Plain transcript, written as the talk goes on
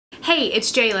Hey,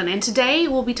 it's Jalen, and today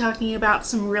we'll be talking about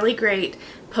some really great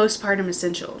postpartum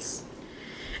essentials.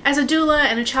 As a doula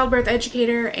and a childbirth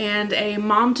educator and a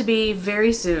mom-to-be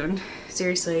very soon,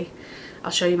 seriously, I'll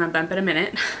show you my bump in a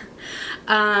minute,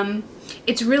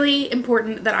 it's really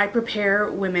important that I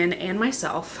prepare women and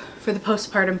myself for the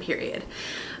postpartum period.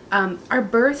 Our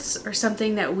births are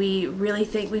something that we really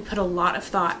think we put a lot of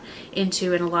thought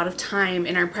into, and a lot of time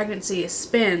in our pregnancy is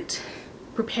spent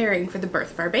preparing for the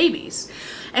birth of our babies.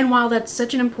 And while that's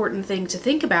such an important thing to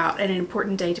think about and an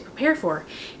important day to prepare for,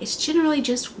 it's generally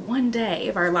just one day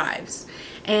of our lives.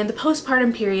 And the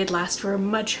postpartum period lasts for a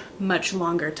much, much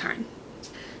longer time.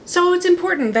 So it's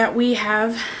important that we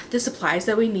have the supplies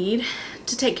that we need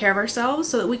to take care of ourselves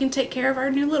so that we can take care of our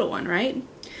new little one, right?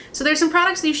 So there's some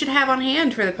products that you should have on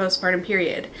hand for the postpartum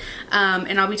period,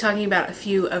 and I'll be talking about a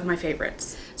few of my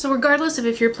favorites. So regardless of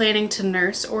if you're planning to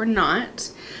nurse or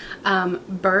not,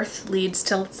 birth leads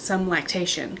to some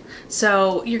lactation.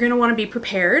 So you're going to want to be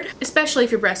prepared, especially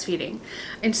if you're breastfeeding.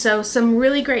 And so some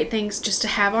really great things just to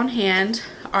have on hand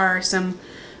are some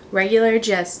regular,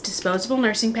 just disposable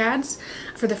nursing pads.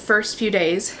 For the first few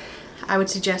days, I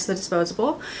would suggest the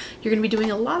disposable. You're going to be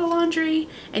doing a lot of laundry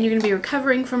and you're going to be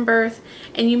recovering from birth,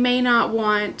 and you may not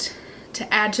want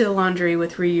to add to the laundry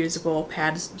with reusable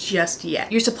pads just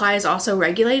yet. Your supply is also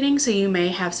regulating, so you may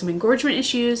have some engorgement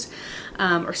issues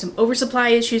or some oversupply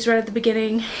issues right at the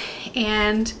beginning,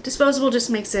 and disposable just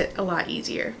makes it a lot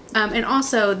easier. And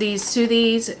also these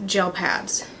Soothes gel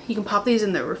pads. You can pop these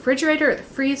in the refrigerator or the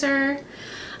freezer.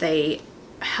 They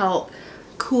help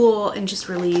cool and just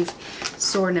relieve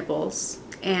sore nipples,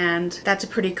 and that's a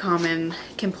pretty common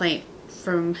complaint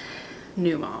from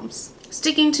new moms.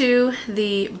 Sticking to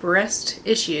the breast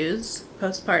issues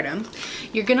postpartum,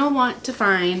 you're gonna want to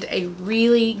find a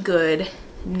really good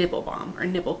nipple balm or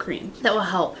nipple cream that will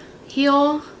help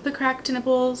heal the cracked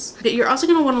nipples. But you're also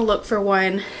gonna want to look for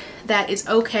one that is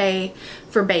okay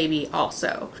for baby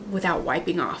also, without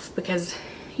wiping off, because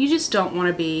you just don't want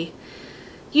to be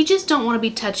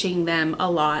touching them a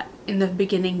lot in the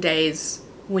beginning days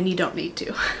when you don't need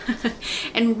to.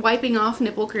 And wiping off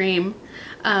nipple cream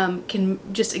can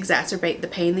just exacerbate the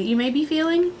pain that you may be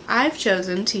feeling. I've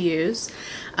chosen to use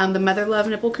the Mother Love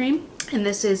nipple cream, and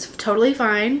this is totally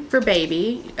fine for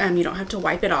baby. You don't have to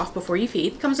wipe it off before you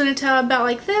feed. It comes in a tub about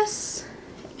like this,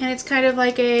 and it's kind of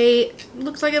like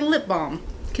looks like a lip balm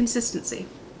consistency.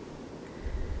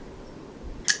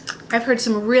 I've heard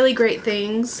some really great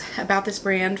things about this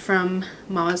brand from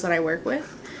mamas that I work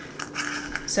with,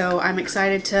 so I'm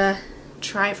excited to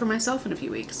try it for myself in a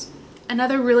few weeks.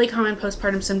 Another really common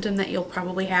postpartum symptom that you'll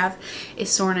probably have is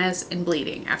soreness and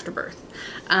bleeding after birth.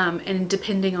 And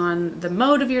depending on the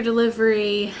mode of your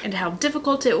delivery and how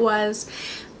difficult it was,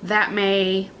 that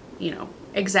may,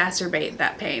 exacerbate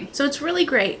that pain. So it's really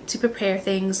great to prepare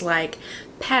things like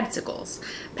padsicles.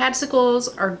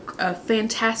 Padsicles are a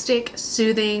fantastic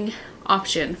soothing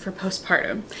option for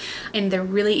postpartum, and they're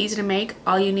really easy to make.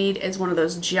 All you need is one of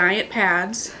those giant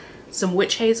pads, some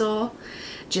witch hazel,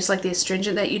 just like the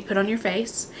astringent that you'd put on your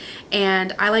face,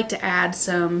 and I like to add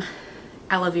some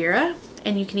aloe vera,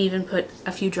 and you can even put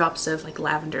a few drops of like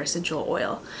lavender essential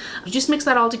oil. You just mix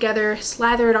that all together,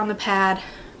 slather it on the pad,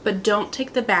 but don't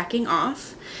take the backing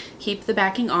off. Keep the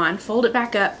backing on, fold it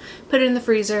back up, put it in the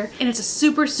freezer, and it's a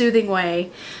super soothing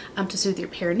way to soothe your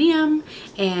perineum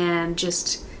and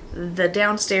just the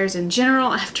downstairs in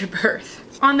general after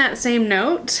birth. On that same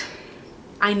note,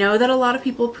 I know that a lot of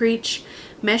people preach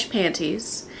mesh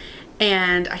panties,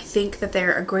 and I think that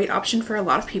they're a great option for a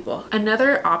lot of people.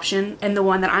 Another option, and the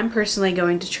one that I'm personally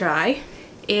going to try,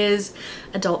 is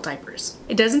adult diapers.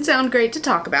 It doesn't sound great to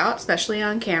talk about, especially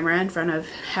on camera in front of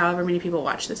however many people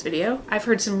watch this video. I've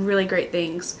heard some really great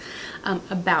things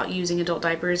about using adult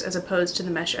diapers as opposed to the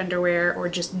mesh underwear or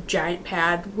just giant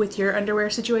pad with your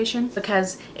underwear situation,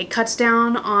 because it cuts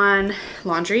down on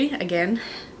laundry. Again,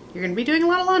 you're going to be doing a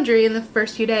lot of laundry in the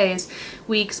first few days,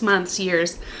 weeks, months,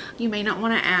 years. You may not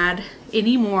want to add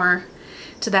any more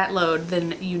to that load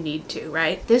than you need to,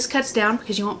 right? This cuts down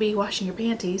because you won't be washing your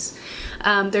panties.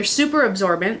 They're super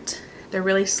absorbent. They're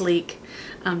really sleek.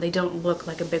 They don't look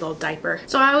like a big old diaper.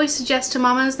 So I always suggest to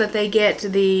mamas that they get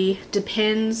the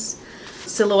Depends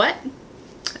Silhouette,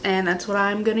 and that's what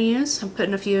I'm gonna use. I'm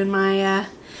putting a few in my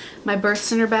my birth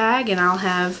center bag, and I'll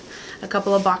have a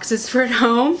couple of boxes for at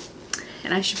home,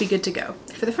 and I should be good to go.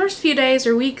 For the first few days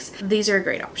or weeks, these are a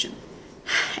great option.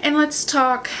 And let's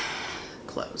talk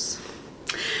clothes.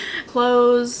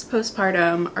 Clothes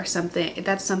postpartum are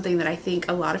something that I think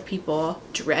a lot of people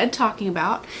dread talking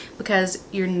about because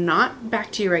you're not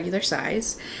back to your regular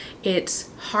size. It's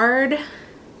hard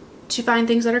to find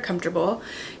things that are comfortable.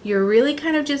 You're really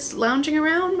kind of just lounging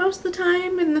around most of the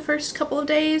time in the first couple of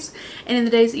days, and in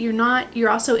the days that you're not, you're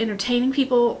also entertaining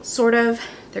people, sort of.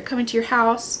 They're coming to your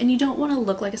house and you don't want to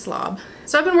look like a slob.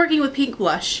 So I've been working with pink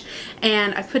blush,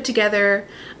 and I've put together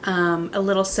a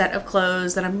little set of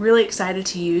clothes that I'm really excited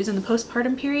to use in the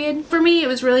postpartum period. For me, it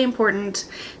was really important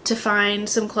to find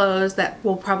some clothes that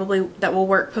will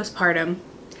work postpartum,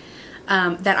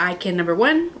 that I can, number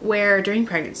one, wear during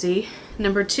pregnancy,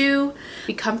 number two,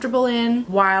 be comfortable in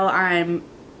while I'm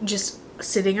just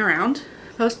sitting around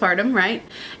postpartum, right?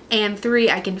 And three,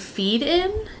 I can feed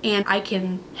in and I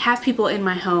can have people in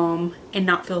my home and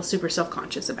not feel super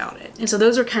self-conscious about it. And so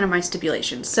those are kind of my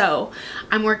stipulations. So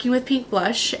I'm working with pink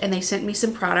blush, and they sent me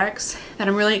some products that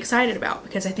I'm really excited about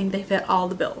because I think they fit all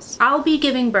the bills. I'll be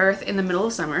giving birth in the middle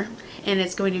of summer, and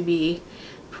it's going to be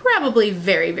probably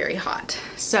very, very hot.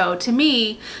 So to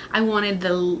me, I wanted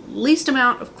the least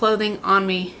amount of clothing on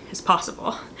me as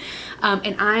possible.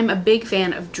 And I'm a big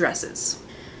fan of dresses.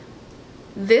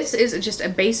 This is just a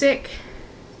basic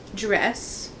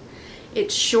dress.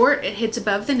 It's short, it hits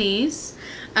above the knees,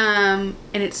 and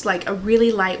it's like a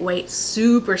really lightweight,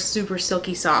 super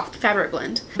silky soft fabric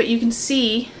blend. But you can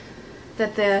see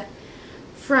that the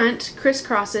front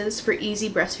crisscrosses for easy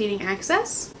breastfeeding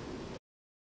access.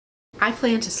 I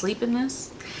plan to sleep in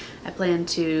this. I plan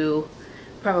to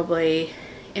probably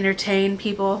entertain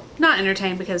people. Not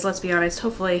entertain, because let's be honest,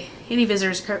 hopefully any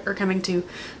visitors are coming to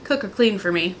cook or clean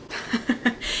for me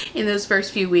in those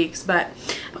first few weeks, but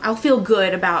I'll feel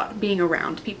good about being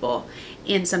around people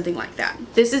in something like that.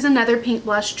 This is another pink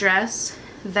blush dress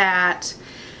that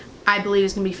I believe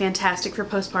is going to be fantastic for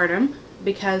postpartum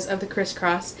because of the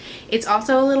crisscross. It's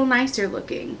also a little nicer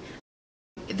looking.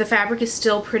 The fabric is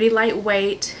still pretty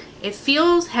lightweight. It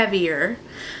feels heavier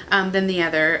than the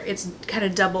other. It's kind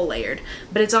of double layered,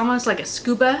 but it's almost like a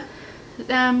scuba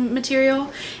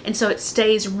material, and so it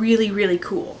stays really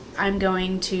cool. I'm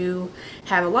going to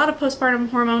have a lot of postpartum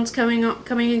hormones coming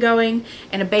and going,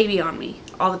 and a baby on me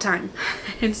all the time.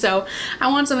 And so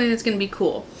I want something that's going to be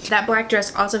cool. That black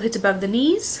dress also hits above the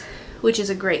knees, which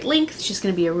is a great length. It's just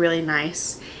going to be a really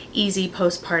nice, easy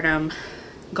postpartum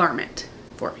garment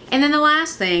for me. And then the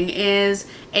last thing is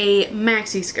a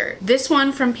maxi skirt. This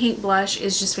one from Pink Blush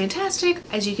is just fantastic.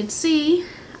 As you can see,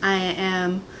 I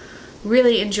am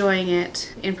really enjoying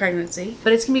it in pregnancy,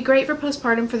 but it's gonna be great for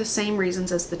postpartum for the same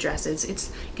reasons as the dresses.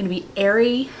 It's gonna be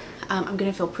airy. I'm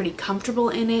gonna feel pretty comfortable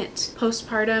in it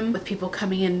postpartum with people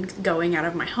coming and going out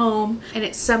of my home, and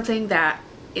it's something that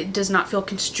it does not feel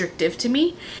constrictive to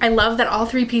me. I love that all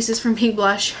three pieces from Pink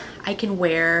Blush I can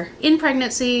wear in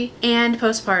pregnancy and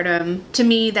postpartum. To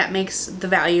me, that makes the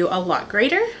value a lot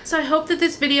greater. So I hope that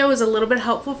this video was a little bit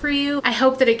helpful for you. I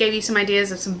hope that it gave you some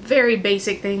ideas of some very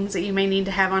basic things that you may need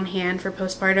to have on hand for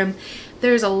postpartum.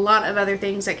 There's a lot of other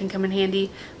things that can come in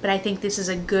handy, but I think this is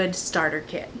a good starter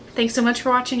kit. Thanks so much for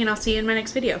watching, and I'll see you in my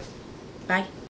next video. Bye.